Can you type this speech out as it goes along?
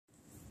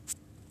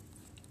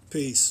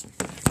Peace.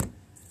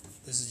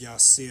 This is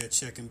Yasir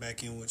checking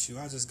back in with you.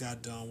 I just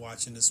got done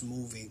watching this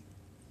movie,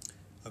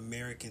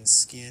 American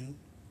Skin,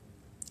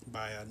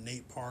 by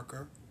Nate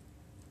Parker.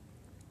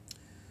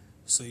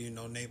 So you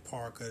know Nate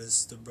Parker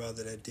is the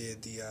brother that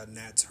did the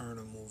Nat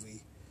Turner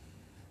movie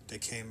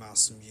that came out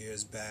some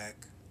years back.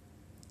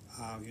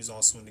 He was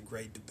also in The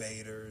Great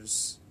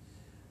Debaters.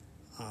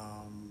 He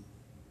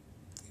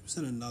was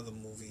in another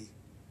movie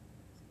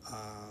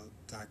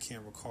that I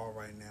can't recall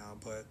right now,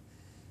 but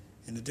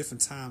in the different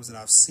times that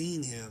I've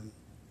seen him,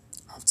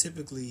 I've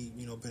typically,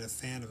 been a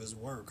fan of his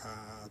work.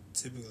 I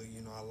typically,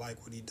 I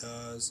like what he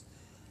does,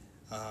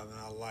 and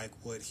I like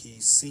what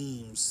he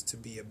seems to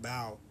be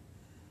about.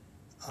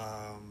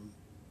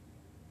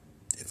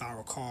 If I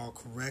recall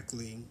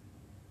correctly,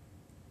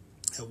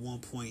 at one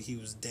point he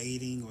was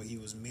dating or he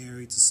was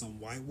married to some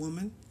white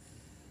woman.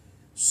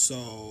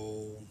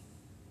 So,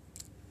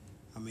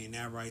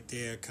 that right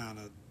there kind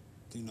of,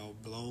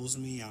 blows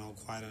me. I don't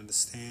quite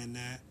understand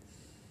that.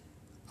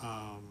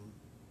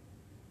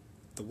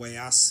 The way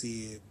I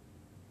see it,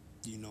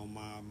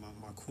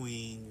 my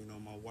queen,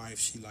 my wife,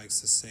 she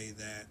likes to say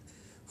that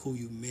who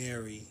you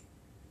marry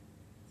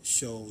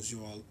shows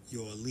your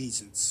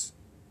allegiance.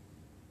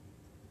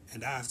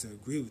 And I have to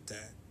agree with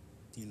that,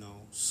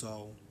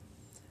 So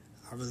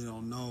I really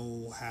don't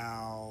know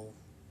how,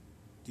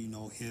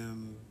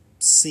 him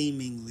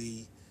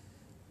seemingly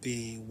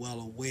being well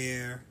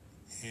aware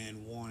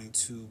and wanting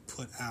to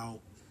put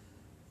out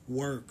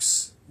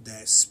works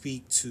that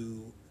speak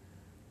to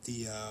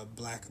the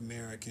Black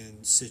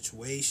American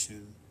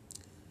situation,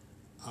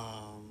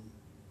 how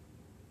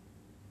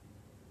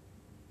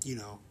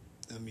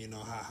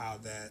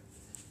that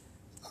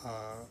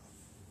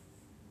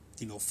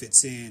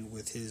fits in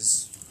with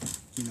his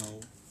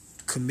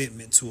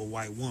commitment to a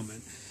white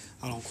woman.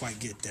 I don't quite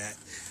get that,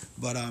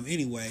 but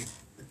anyway,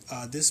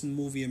 this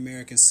movie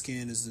American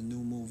Skin is the new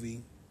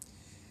movie.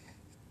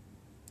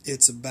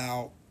 It's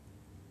about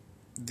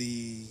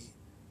the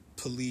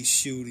police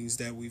shootings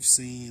that we've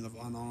seen of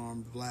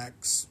unarmed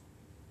blacks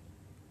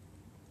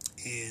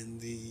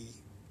and the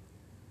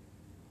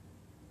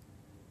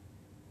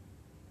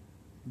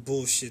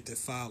bullshit that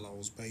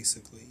follows,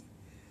 basically.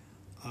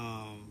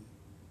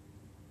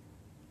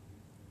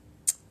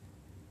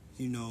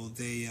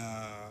 They,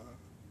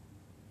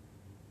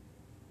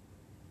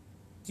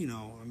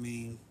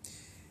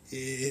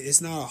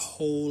 it's not a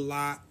whole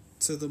lot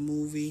to the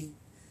movie.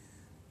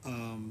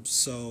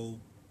 So,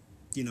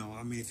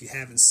 if you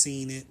haven't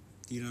seen it,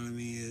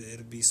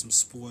 it'll be some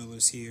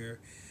spoilers here.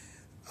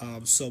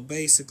 So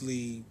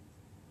basically,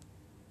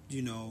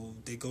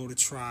 they go to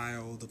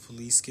trial, the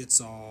police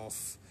gets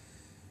off,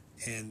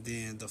 and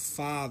then the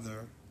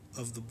father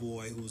of the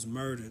boy who's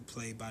murdered,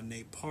 played by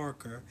Nate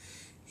Parker,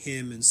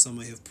 him and some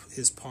of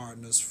his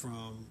partners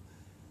from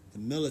the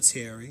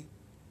military,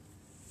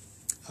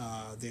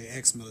 they're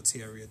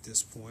ex-military at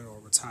this point, or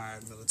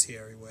retired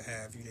military, what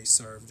have you, they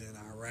served in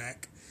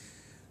Iraq.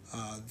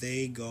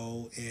 They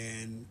go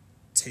and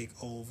take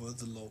over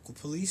the local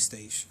police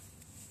station,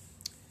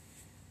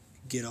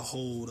 get a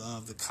hold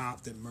of the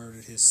cop that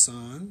murdered his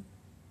son,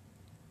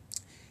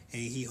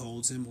 and he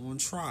holds him on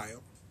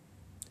trial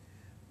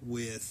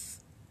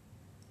with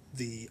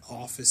the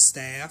office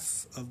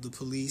staff of the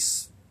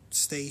police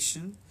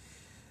station,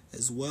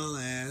 as well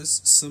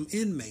as some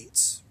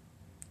inmates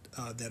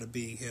that are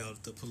being held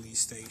at the police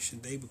station.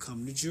 They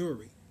become the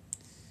jury.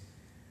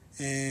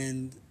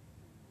 And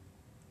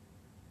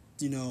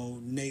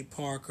Nate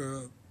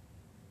Parker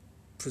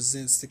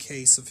presents the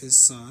case of his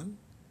son,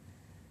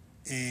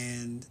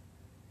 and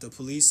the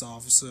police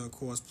officer, of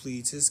course,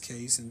 pleads his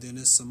case, and then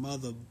there's some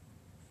other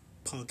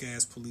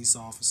punk-ass police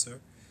officer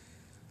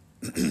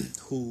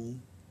who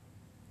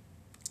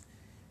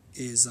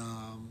is,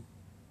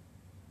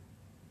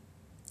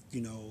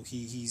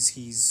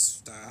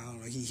 he's I don't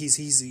know, he's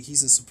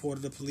in support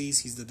of the police.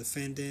 He's the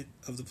defendant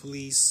of the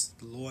police,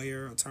 the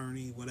lawyer,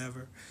 attorney,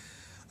 whatever.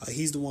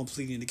 He's the one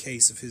pleading the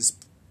case of his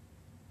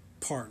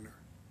partner.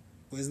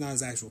 Well, it's not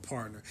his actual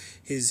partner.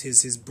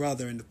 His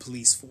brother in the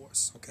police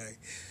force. Okay,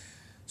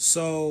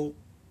 so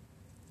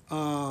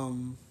I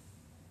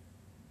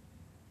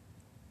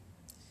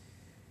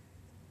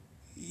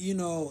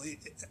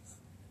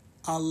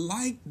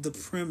like the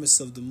premise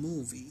of the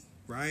movie,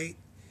 right?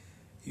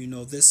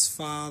 This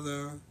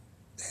father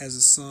has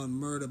a son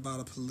murdered by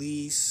the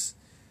police.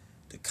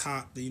 The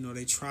cop, they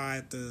try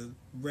it the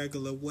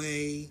regular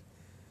way.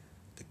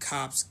 The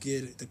cop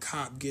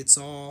gets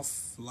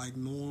off like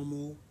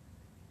normal.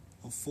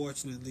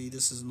 Unfortunately,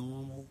 this is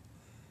normal.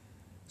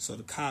 So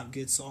the cop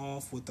gets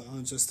off with the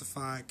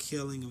unjustified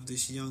killing of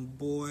this young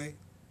boy.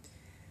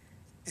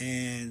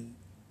 And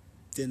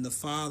then the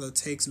father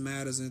takes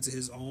matters into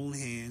his own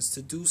hands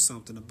to do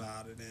something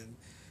about it and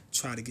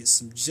try to get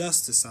some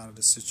justice out of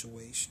the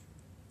situation.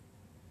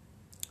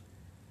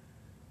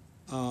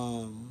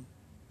 And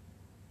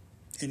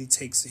he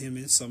takes him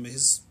and some of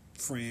his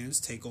friends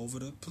take over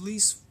the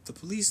police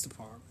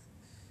department.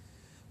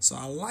 So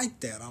I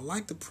like that. I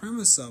like the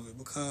premise of it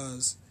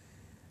because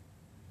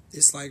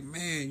it's like,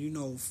 man,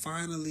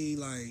 finally,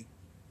 like,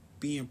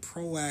 being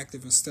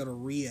proactive instead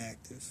of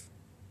reactive.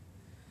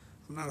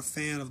 I'm not a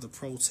fan of the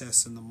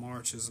protests and the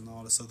marches and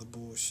all this other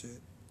bullshit.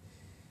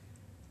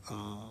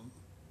 I'm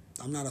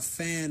not a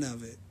fan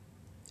of it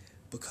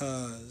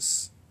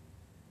because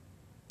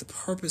the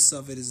purpose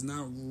of it is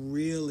not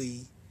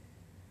really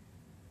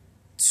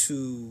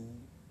to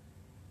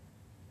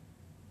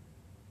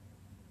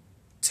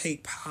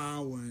take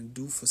power and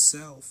do for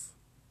self,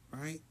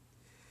 right?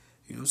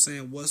 You know what I'm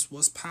saying?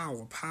 What's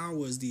power?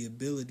 Power is the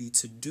ability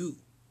to do.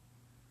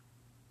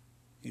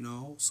 You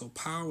know, so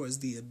power is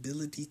the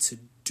ability to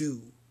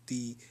do,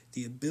 the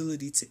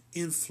ability to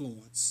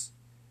influence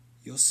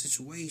your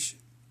situation.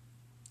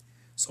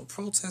 So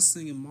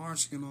protesting and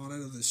marching and all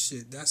that other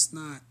shit, that's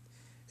not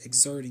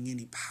exerting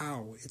any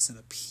power. It's an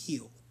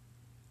appeal.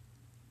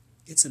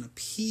 It's an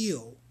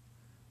appeal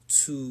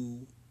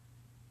to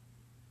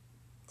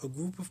a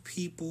group of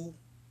people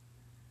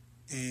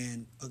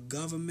and a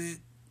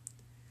government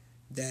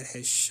that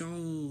has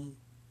shown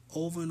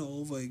over and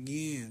over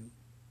again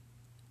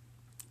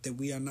that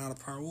we are not a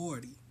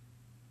priority.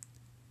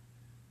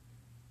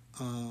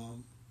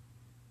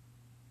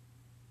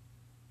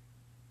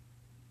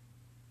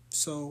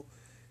 So,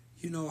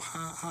 you know,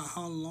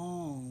 how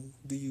long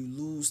do you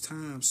lose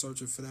time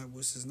searching for that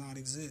which does not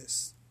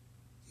exist?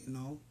 You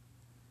know,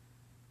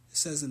 it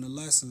says in the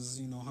lessons,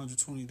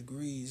 120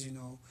 degrees,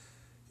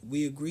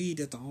 we agreed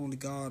that the only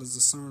God is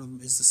the Son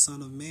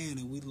of Man,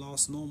 and we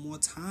lost no more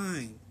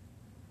time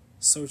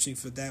searching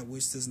for that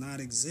which does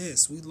not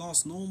exist. We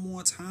lost no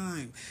more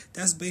time.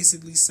 That's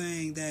basically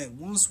saying that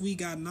once we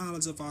got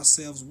knowledge of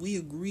ourselves, we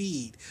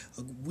agreed.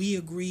 We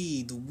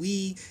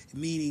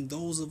meaning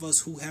those of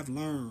us who have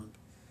learned,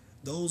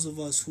 those of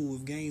us who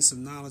have gained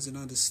some knowledge and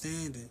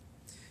understanding,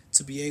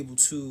 to be able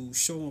to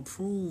show and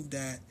prove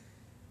that.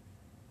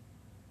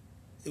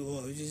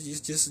 Well,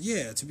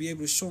 to be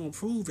able to show and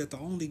prove that the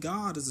only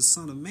God is the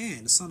Son of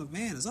Man. The Son of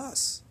Man is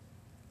us.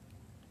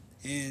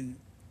 And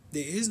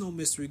there is no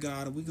mystery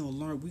God, and we're going to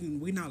learn.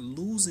 We're not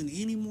losing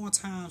any more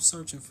time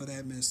searching for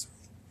that mystery.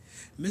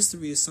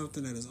 Mystery is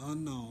something that is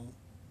unknown.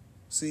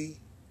 See?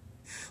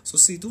 So,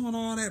 doing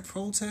all that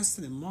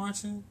protesting and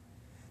marching,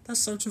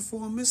 that's searching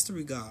for a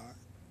mystery God.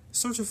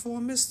 Searching for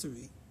a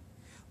mystery.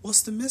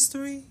 What's the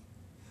mystery?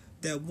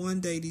 That one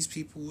day these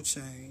people will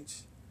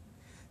change.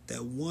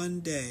 That one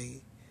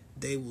day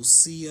they will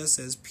see us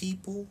as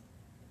people.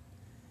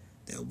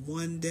 That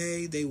one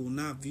day they will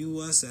not view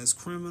us as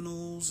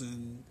criminals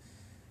and,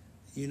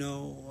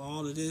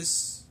 all of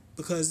this.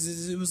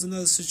 Because it was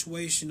another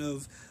situation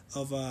of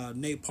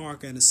Nate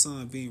Parker and his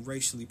son being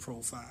racially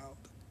profiled.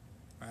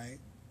 Right?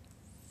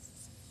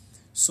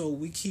 So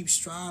we keep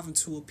striving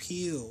to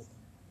appeal.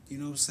 You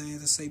know what I'm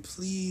saying? To say,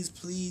 please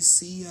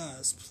see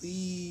us.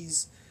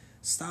 Please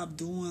stop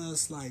doing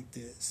us like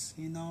this.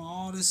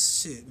 All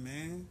this shit,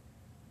 man.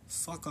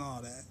 Fuck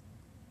all that.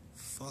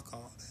 Fuck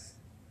all that.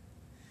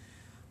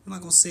 I'm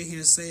not going to sit here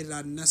and say that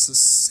I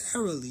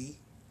necessarily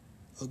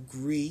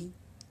agree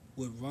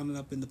with running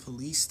up in the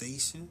police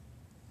station,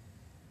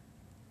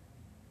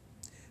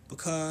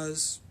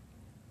 because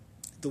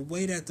the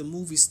way that the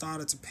movie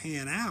started to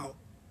pan out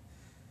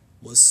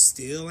was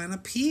still an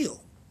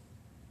appeal.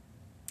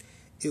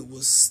 It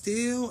was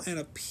still an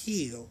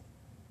appeal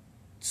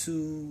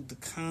to the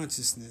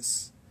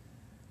consciousness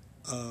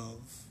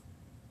of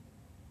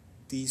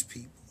these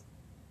people.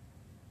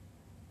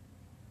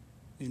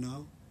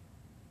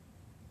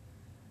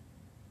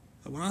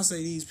 And when I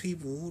say these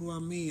people, who do I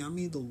mean? I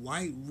mean the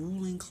white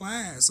ruling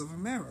class of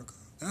America.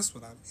 That's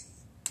what I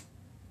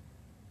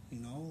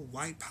mean.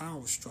 White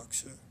power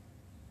structure.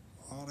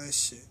 All that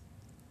shit.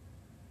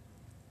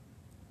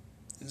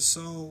 And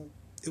so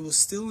it was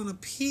still an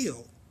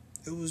appeal.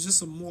 It was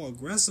just a more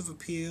aggressive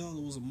appeal.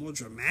 It was a more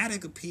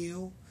dramatic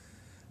appeal.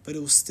 But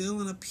it was still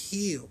an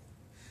appeal.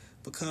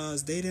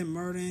 Because they didn't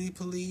murder any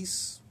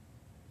police.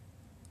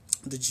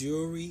 The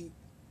jury,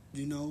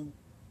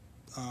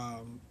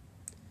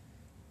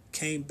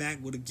 came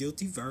back with a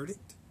guilty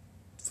verdict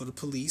for the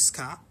police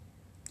cop,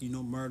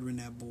 murdering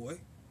that boy.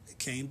 It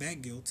came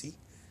back guilty.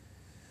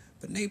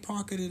 But Nate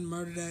Parker didn't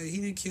murder that.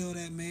 He didn't kill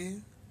that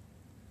man.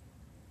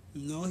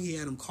 He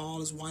had him call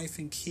his wife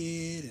and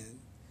kid and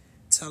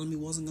tell him he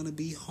wasn't going to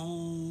be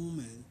home,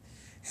 and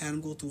had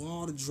him go through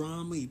all the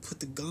drama. He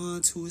put the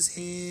gun to his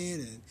head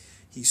and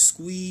he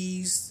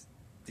squeezed.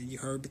 Then you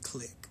heard the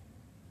click.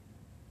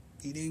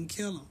 He didn't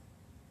kill him.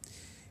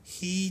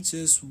 He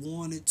just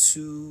wanted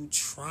to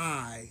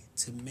try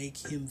to make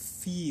him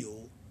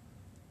feel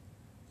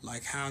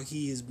like how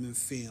he has been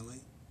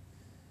feeling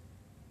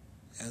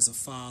as a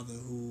father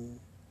who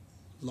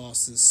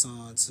lost his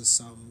son to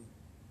something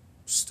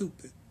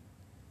stupid.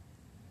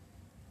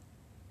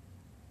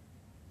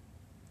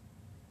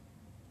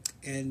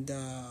 And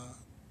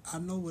I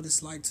know what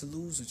it's like to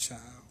lose a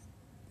child.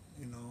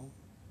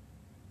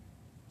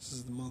 This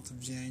is the month of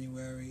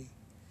January.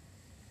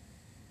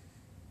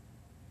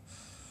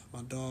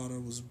 My daughter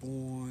was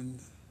born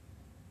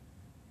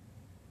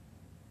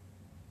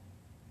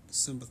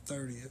December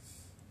 30th,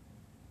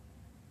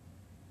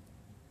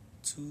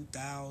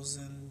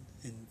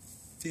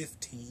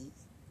 2015.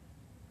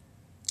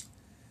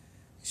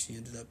 She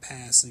ended up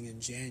passing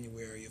in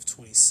January of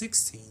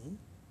 2016,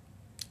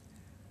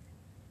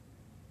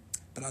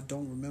 but I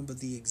don't remember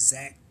the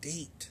exact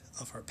date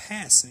of her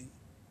passing.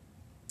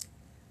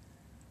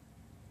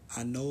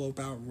 I know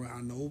about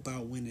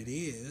when it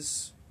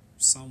is,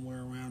 somewhere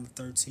around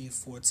the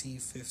 13th,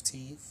 14th,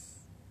 15th,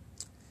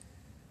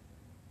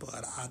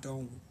 but I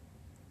don't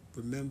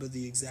remember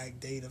the exact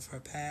date of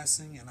her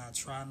passing, and I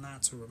try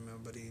not to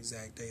remember the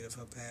exact date of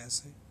her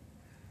passing.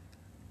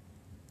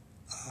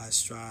 I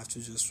strive to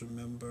just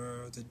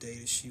remember the day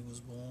that she was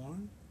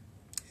born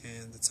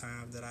and the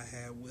time that I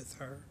had with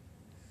her.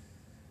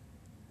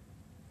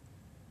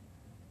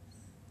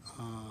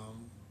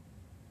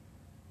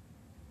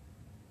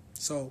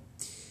 So,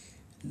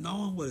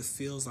 knowing what it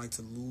feels like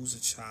to lose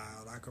a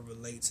child, I can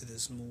relate to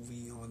this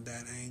movie on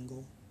that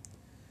angle.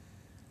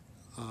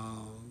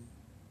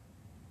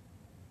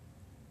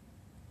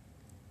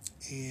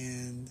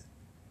 And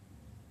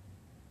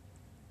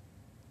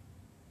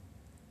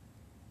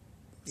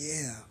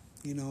yeah,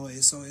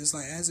 it's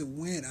like as it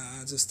went,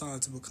 I just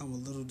started to become a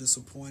little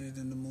disappointed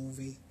in the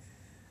movie.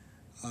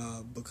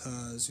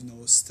 Because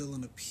it's still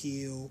an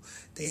appeal.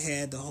 They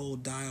had the whole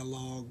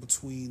dialogue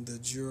between the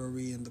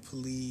jury and the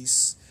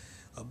police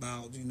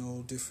about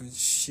different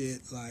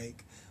shit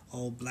like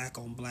black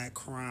on black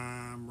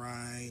crime,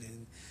 right?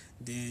 And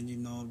then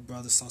the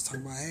brother starts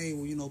talking about, hey,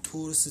 well,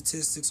 pull the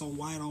statistics on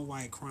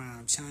white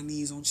crime,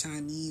 Chinese on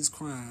Chinese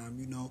crime.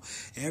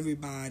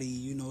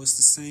 Everybody, it's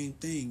the same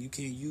thing. You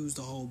can't use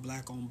the whole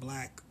black on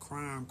black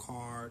crime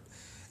card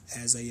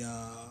as a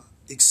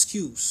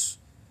excuse.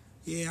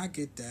 Yeah, I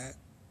get that.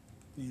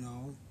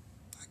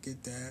 I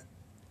get that.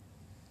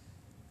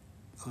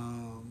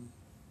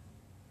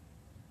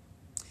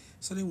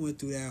 So they went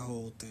through that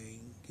whole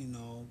thing,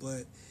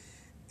 but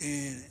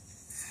and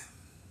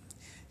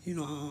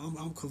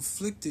I'm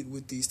conflicted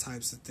with these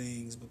types of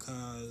things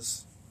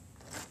because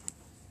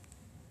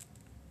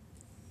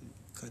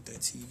cut that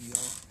TV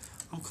off.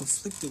 I'm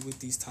conflicted with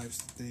these types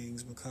of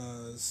things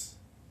because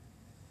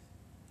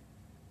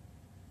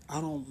I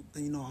don't,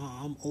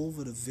 I'm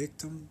over the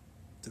victim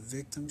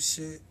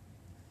shit.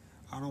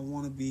 I don't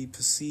want to be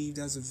perceived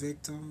as a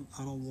victim.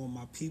 I don't want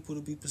my people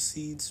to be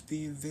perceived as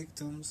being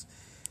victims.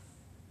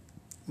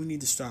 We need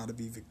to strive to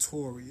be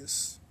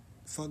victorious.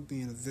 Fuck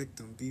being a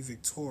victim. Be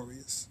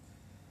victorious.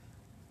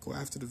 Go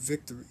after the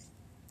victory.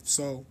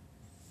 So,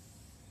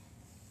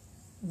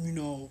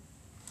 the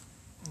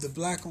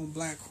black on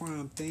black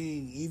crime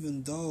thing,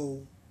 even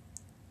though,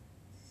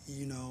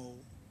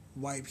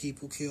 white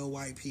people kill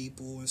white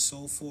people and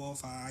so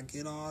forth, I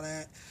get all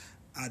that.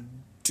 I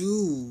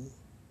do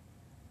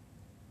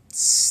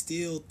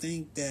still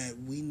think that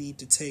we need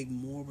to take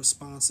more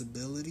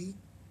responsibility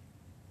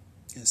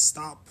and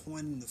stop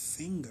pointing the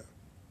finger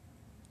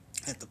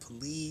at the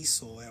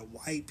police or at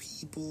white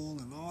people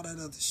and all that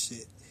other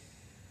shit.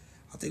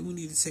 I think we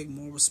need to take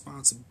more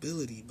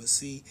responsibility. But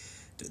see,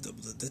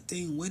 the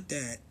thing with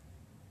that,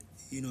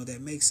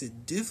 that makes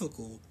it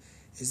difficult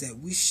is that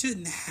we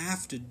shouldn't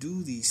have to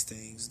do these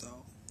things,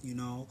 though.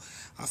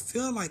 I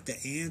feel like the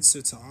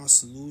answer to our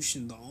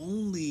solution, the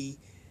only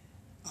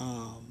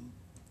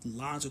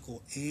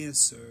logical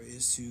answer,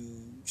 is to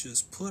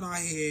just put our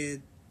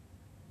heads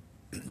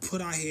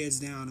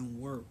down and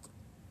work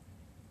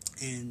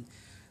and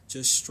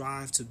just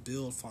strive to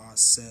build for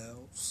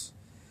ourselves.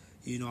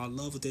 I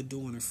love what they're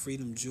doing in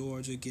Freedom,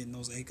 Georgia, getting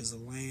those acres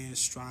of land,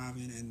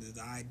 striving, and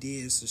the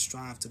idea is to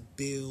strive to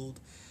build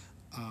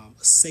a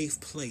safe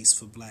place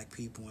for black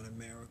people in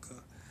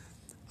America.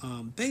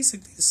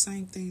 Basically the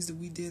same things that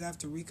we did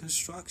after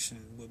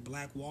Reconstruction with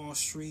Black Wall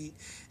Street.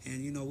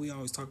 And, we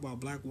always talk about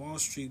Black Wall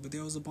Street, but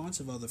there was a bunch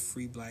of other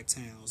free black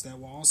towns that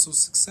were also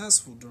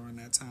successful during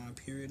that time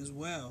period as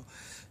well.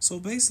 So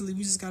basically,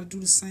 we just got to do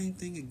the same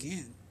thing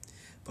again,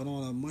 but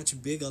on a much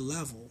bigger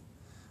level.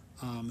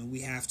 And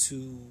we have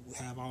to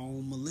have our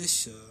own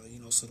militia,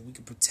 so that we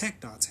can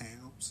protect our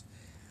towns.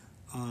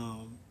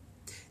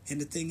 And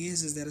the thing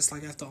is that it's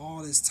like after all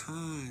this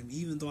time,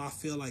 even though I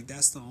feel like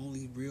that's the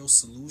only real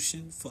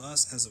solution for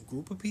us as a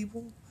group of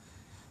people,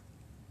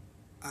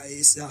 I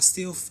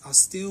still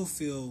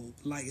feel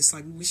like it's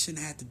like we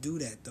shouldn't have to do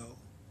that, though.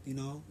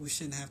 We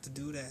shouldn't have to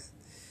do that.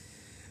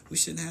 We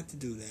shouldn't have to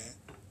do that.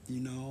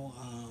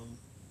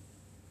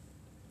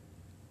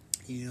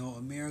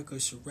 America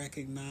should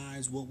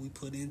recognize what we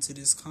put into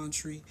this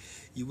country.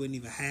 You wouldn't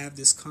even have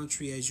this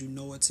country as you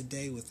know it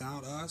today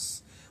without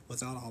us,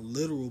 without our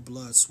literal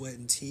blood, sweat,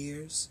 and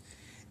tears.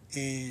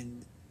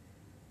 And,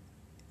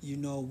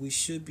 we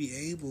should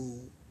be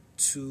able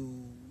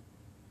to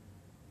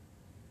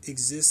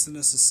exist in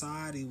a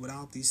society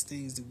without these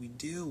things that we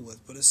deal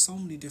with. But there's so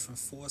many different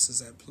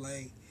forces at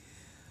play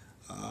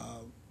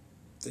that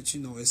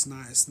it's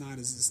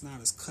not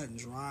as cut and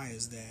dry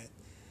as that.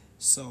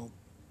 So,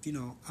 I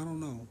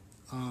don't know.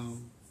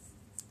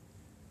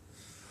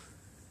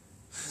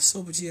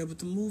 But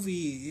the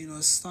movie,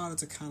 it started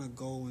to kind of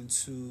go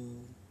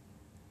into,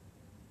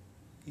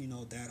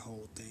 that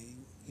whole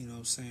thing. You know what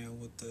I'm saying?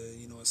 With the,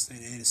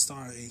 and it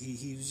started.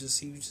 He was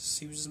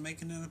just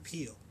making an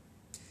appeal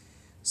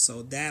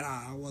So that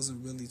I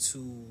wasn't really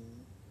too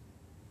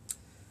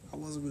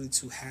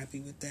happy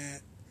with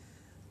that.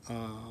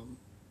 Um,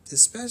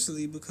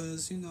 Especially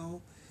because,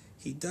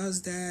 he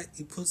does that.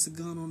 He puts the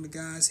gun on the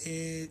guy's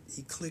head.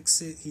 He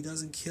clicks it. He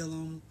doesn't kill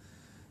him.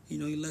 He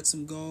lets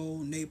him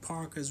go. Nate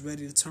Parker is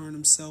ready to turn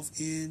himself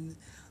in.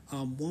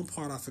 One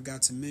part I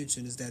forgot to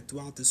mention is that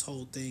throughout this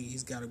whole thing,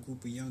 he's got a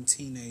group of young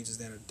teenagers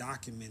that are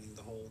documenting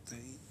the whole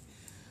thing.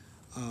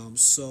 And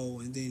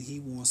then he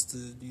wants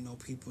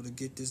people to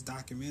get this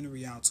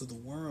documentary out to the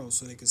world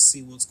so they can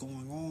see what's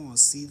going on,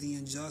 see the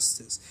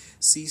injustice,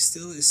 see it's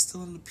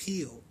still an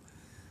appeal.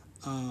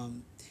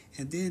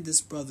 And then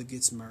this brother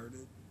gets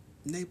murdered.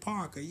 Nate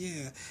Parker,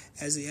 yeah.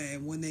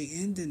 And when they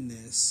end in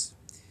this,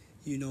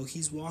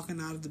 he's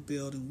walking out of the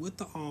building with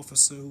the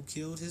officer who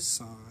killed his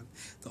son.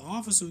 The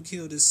officer who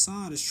killed his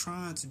son is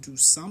trying to do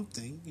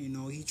something.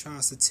 He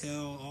tries to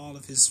tell all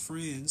of his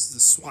friends, the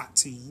SWAT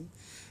team,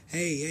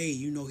 hey,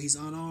 he's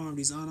unarmed,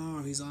 he's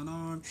unarmed, he's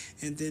unarmed.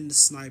 And then the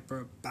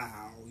sniper,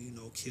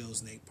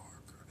 kills Nate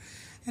Parker.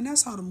 And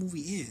that's how the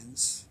movie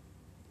ends.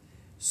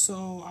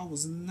 So I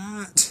was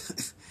not,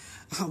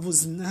 I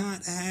was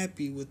not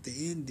happy with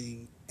the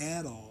ending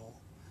at all.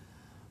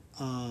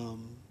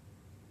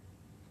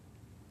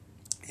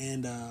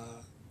 And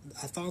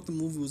I thought the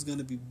movie was going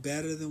to be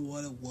better than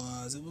what it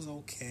was. It was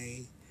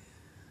okay.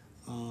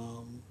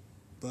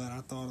 But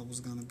I thought it was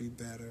going to be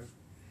better.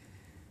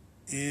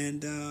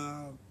 And,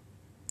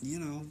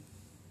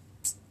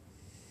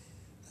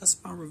 that's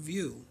my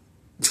review.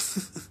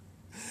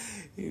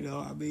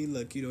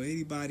 Look,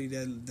 anybody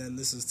that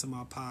listens to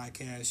my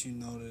podcast,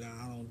 that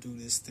I don't do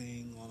this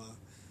thing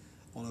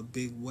on a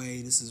big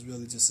way. This is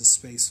really just a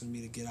space for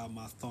me to get out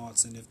my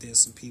thoughts. And if there's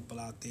some people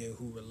out there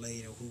who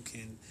relate or who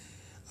can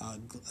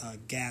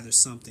gather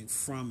something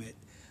from it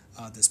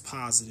that's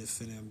positive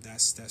for them,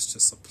 that's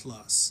just a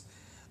plus.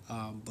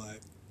 But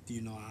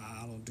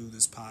I don't do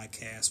this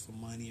podcast for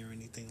money or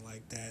anything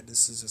like that.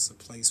 This is just a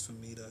place for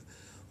me to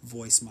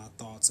voice my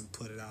thoughts and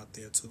put it out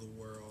there to the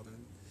world,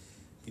 and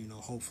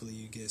hopefully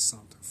you get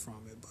something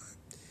from it. But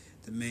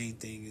the main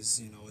thing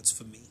is it's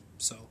for me.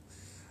 So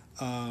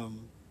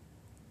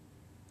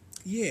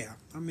yeah,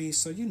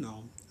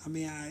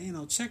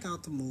 check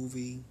out the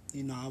movie.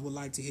 I would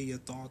like to hear your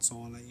thoughts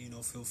on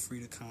it. Feel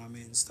free to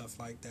comment and stuff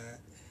like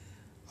that.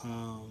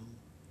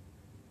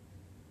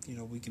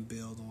 We can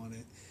build on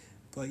it.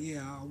 But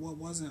yeah, I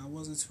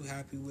wasn't too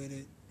happy with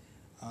it.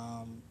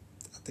 I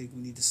think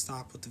we need to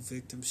stop with the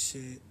victim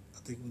shit. I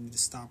think we need to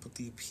stop with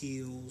the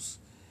appeals.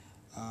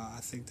 I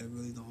think that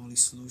really the only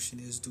solution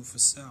is do for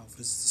self.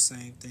 It's the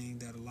same thing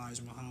that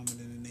Elijah Muhammad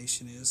and the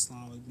Nation of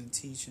Islam have been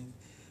teaching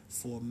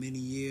for many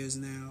years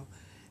now,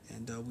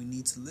 and we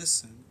need to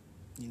listen.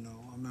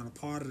 I'm not a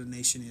part of the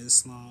Nation of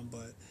Islam,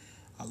 but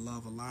I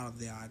love a lot of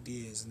their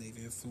ideas, and they've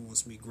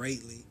influenced me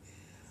greatly.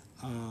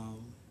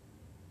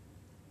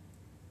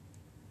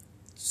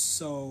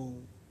 So,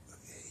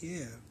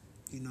 yeah,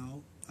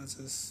 I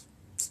just,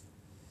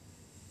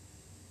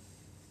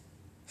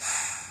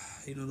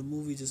 the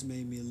movie just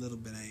made me a little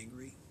bit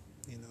angry,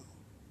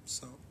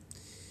 so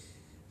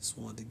just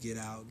wanted to get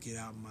out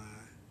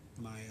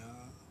my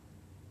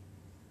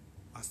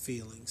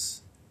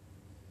feelings.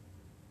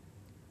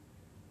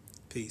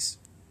 Peace.